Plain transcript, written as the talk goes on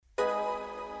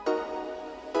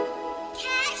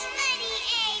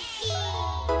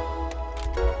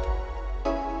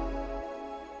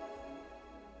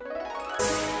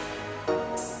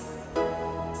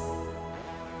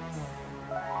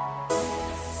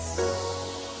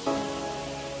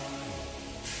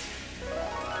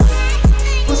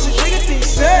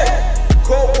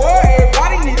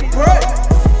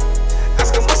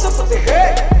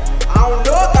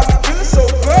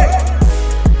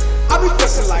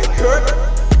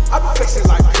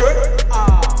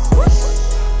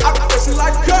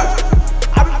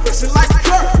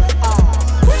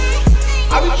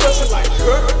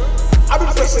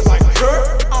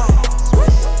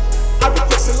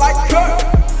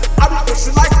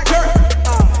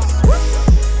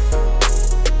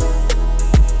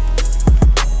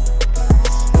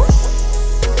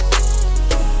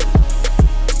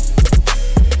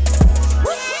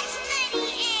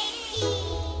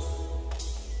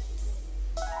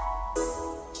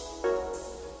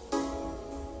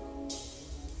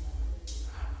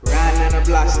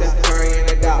fly, Steph Curry in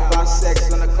a dot. By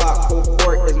sex on the clock, full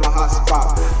court is my hot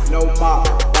spot. No mop,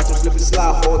 watch him slip and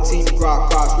slide. Whole team grok,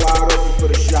 cross wide open for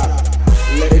the shot.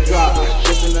 Let it drop,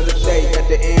 just another day at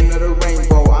the end of the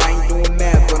rainbow. I ain't doing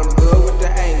math, but I'm good with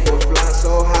the angles. Flying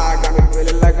so high, got me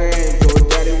feeling like an angel.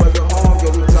 Daddy wasn't home,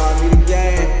 yeah, he taught me the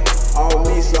game. All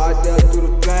me, so I dealt through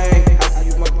the pain. Had to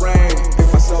use my brain, pick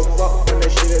myself up when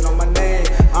they shitted on my name.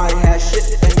 I ain't had shit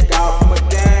to thank God for my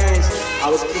gains. I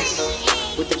was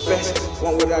blessed with the best,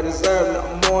 want what I deserve,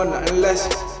 nothing more, nothing less.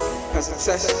 Pass the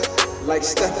test, like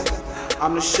Steph,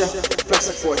 I'm the chef,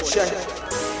 flexing for a check.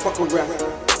 Fuck a rap,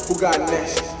 who got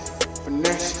next?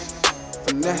 Finesse,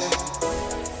 finesse.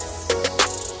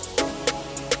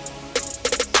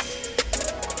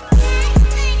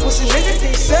 Pussy nigga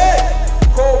think said,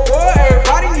 cold boy,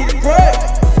 everybody need a break.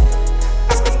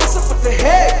 Asking myself what the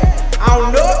heck, I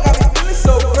don't know, got me feeling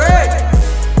so great.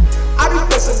 I be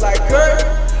flexing like Kurt,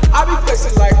 I be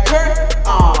flexing like Kurt.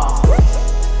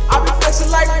 I be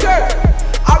flexing like Kurt,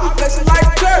 I be flexing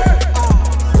like Kurt.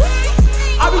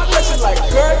 I be flexing like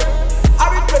Kurt, I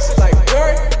be flexing like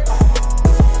Kurt.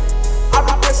 I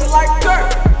be flexing like Kurt,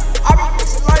 I be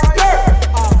flexing like Kurt.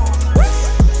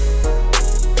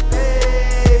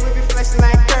 Hey, we be flexing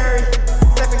like Curry,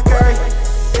 Stephen Curry.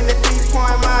 In the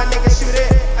 3-point, my nigga shoot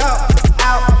it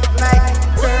out like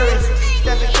Curry,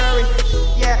 Stephen Curry.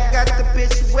 Yeah, got the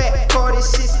bitch wet, call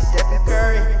this shit Stephen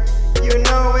Curry. You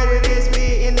know what it is,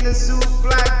 me in the suit,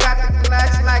 black, got the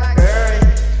glass like Curry.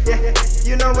 Yeah,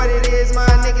 you know what it is, my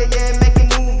nigga, yeah, making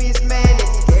movies, man,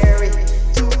 it's scary.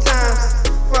 2 times,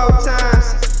 4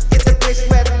 times, get the bitch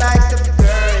wet like Stephen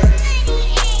Curry.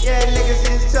 Yeah, niggas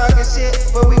is talking shit,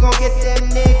 but we gon' get them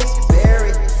niggas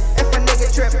buried. If a nigga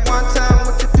trip 1 time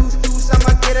with the deuce,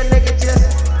 I'ma get a nigga just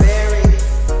buried.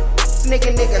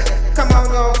 Nigga, come on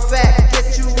your back,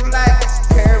 get you like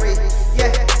Curry.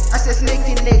 Yeah, I said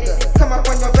sneaky nigga, come up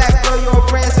on your back, blow your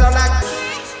brains out like.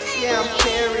 Yeah, I'm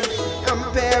Perry, I'm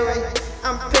Perry,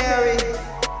 I'm Perry.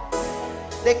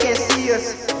 They can't see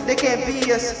us, they can't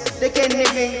be us, they can't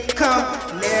even come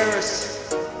near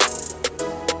us.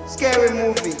 Scary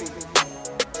movie,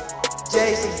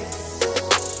 Jay-Z.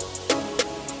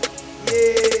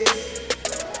 Yeah,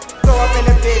 go up in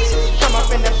the bitch, come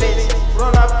up in the bitch,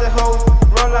 roll up the hoe,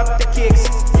 roll up the kicks.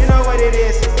 You know what it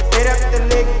is, hit up the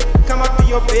lick, come up to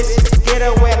your bitch, get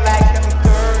her wet like Stephen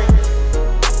Curry.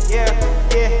 Yeah,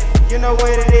 you know what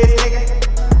it is, nigga.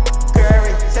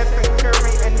 Curry, Stephen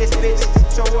Curry and this bitch.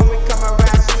 So when we come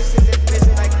around, switching this bitch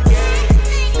like Curry,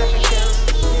 Stephen Curry.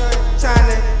 You ain't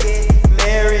tryna get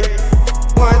married.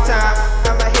 1 time,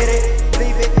 I'ma hit it,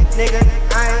 leave it, nigga.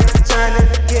 I ain't tryna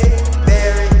get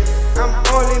married. I'm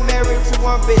only married to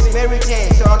 1 bitch, Mary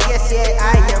Jane. So I guess yeah,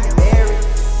 I am married.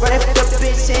 But if the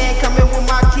bitch ain't coming with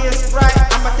my kids right,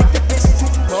 I'ma take the bitch to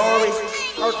Lori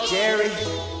or Jerry.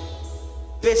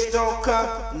 Bitch, don't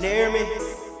come near me.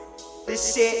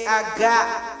 This shit I got,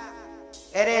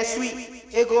 it ain't sweet,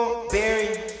 it gon'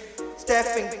 bury.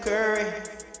 Stephen Curry,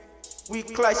 we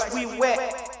clutch, we wet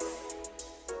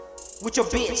with your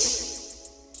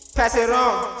bitch. Pass it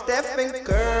on, Stephen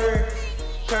Curry.